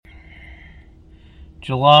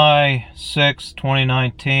July 6,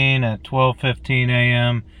 2019 at 12:15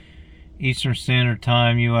 a.m. Eastern Standard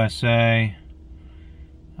Time, USA.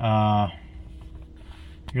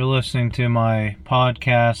 You're listening to my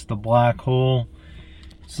podcast, The Black Hole.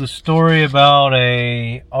 It's the story about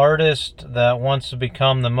an artist that wants to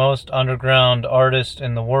become the most underground artist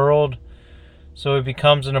in the world, so he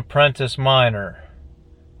becomes an apprentice miner,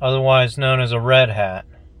 otherwise known as a red hat.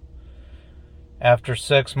 After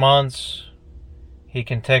 6 months, he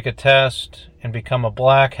can take a test and become a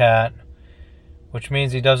black hat, which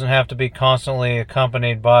means he doesn't have to be constantly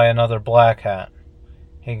accompanied by another black hat.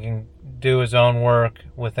 He can do his own work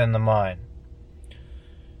within the mine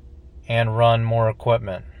and run more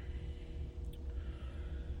equipment.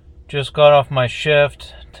 Just got off my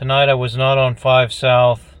shift. Tonight I was not on 5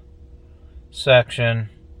 South section.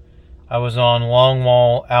 I was on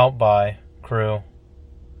Longwall out by crew.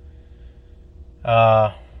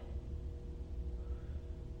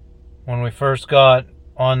 When we first got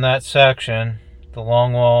on that section, the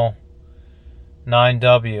Longwall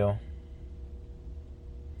 9W,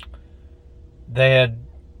 they had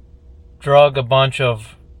drug a bunch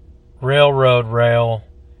of railroad rail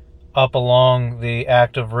up along the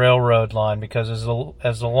active railroad line, because as the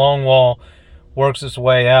Longwall works its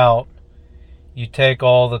way out, you take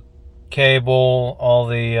all the cable, all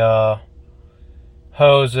the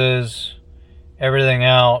hoses, everything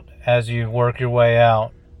out as you work your way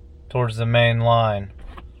out towards the main line,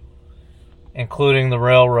 including the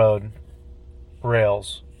railroad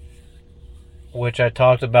rails, which I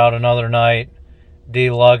talked about another night,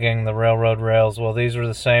 delugging the railroad rails. Well, these were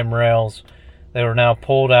the same rails. They were now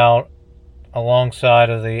pulled out alongside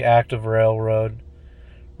of the active railroad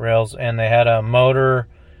rails, and they had a motor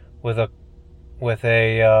with a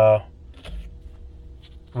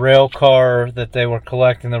rail car that they were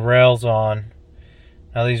collecting the rails on.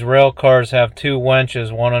 Now, these rail cars have 2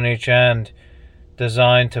 winches, one on each end,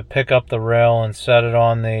 designed to pick up the rail and set it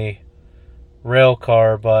on the rail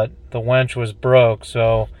car, but the winch was broke.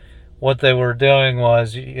 So what they were doing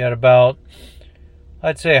was, you had about,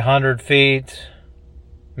 I'd say 100 feet,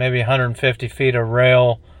 maybe 150 feet of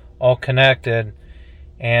rail all connected,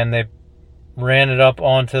 and they ran it up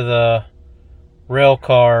onto the rail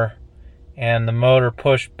car, and the motor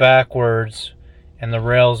pushed backwards, and the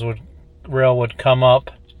rail would come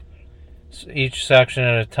up each section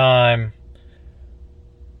at a time,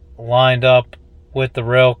 lined up with the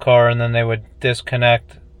rail car, and then they would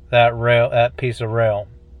disconnect that piece of rail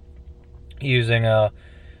using a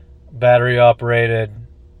battery operated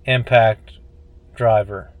impact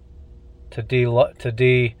driver to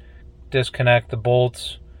disconnect the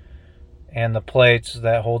bolts and the plates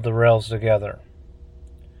that hold the rails together.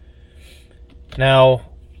 Now,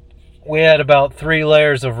 we had about 3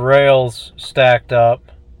 layers of rails stacked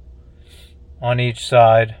up on each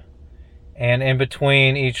side, and in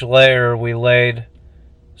between each layer we laid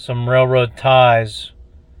some railroad ties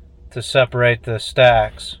to separate the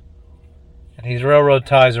stacks. And these railroad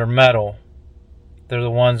ties are metal. They're the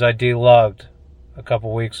ones I delugged a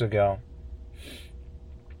couple weeks ago.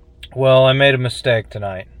 Well, I made a mistake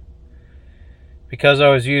tonight. Because I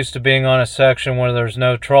was used to being on a section where there's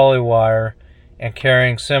no trolley wire and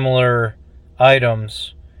carrying similar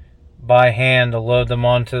items by hand to load them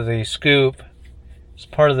onto the scoop, it's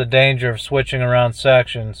part of the danger of switching around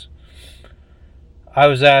sections. I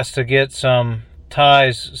was asked to get some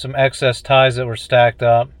ties, some excess ties that were stacked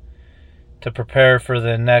up, to prepare for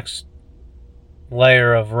the next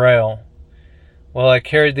layer of rail. Well, I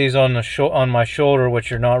carried these on my shoulder, which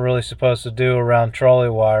you're not really supposed to do around trolley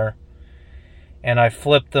wire, and I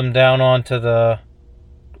flipped them down onto the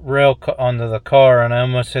onto the car, and I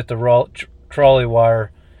almost hit the trolley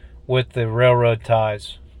wire with the railroad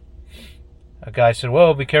ties. A guy said,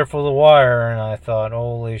 "Whoa, be careful of the wire," and I thought,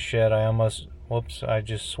 holy shit, I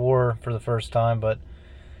just swore for the first time, but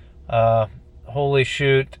holy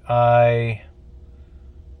shoot, I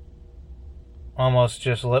almost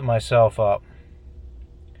just lit myself up.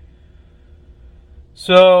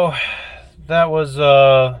 So that was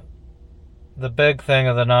the big thing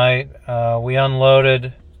of the night. We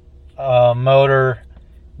unloaded a motor,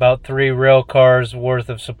 about 3 rail cars worth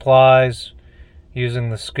of supplies using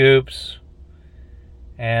the scoops,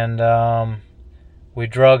 and we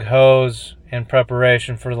drug hose in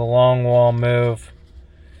preparation for the Longwall move.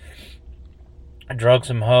 I drug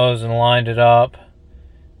some hose and lined it up.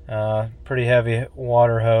 Pretty heavy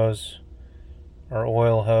water hose or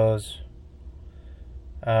oil hose.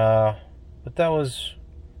 But that was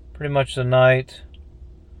pretty much the night.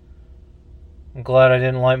 I'm glad I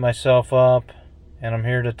didn't light myself up, and I'm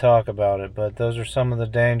here to talk about it, but those are some of the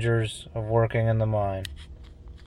dangers of working in the mine.